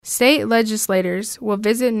State legislators will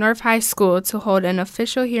visit North High School to hold an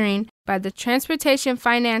official hearing by the Transportation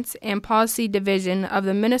Finance and Policy Division of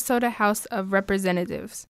the Minnesota House of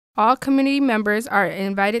Representatives. All community members are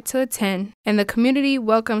invited to attend, and the community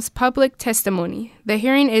welcomes public testimony. The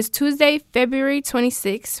hearing is Tuesday, February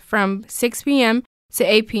 26 from 6 p.m. to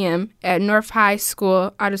 8 p.m. at North High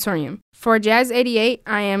School Auditorium. For Jazz 88,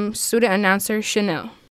 I am student announcer Chanel.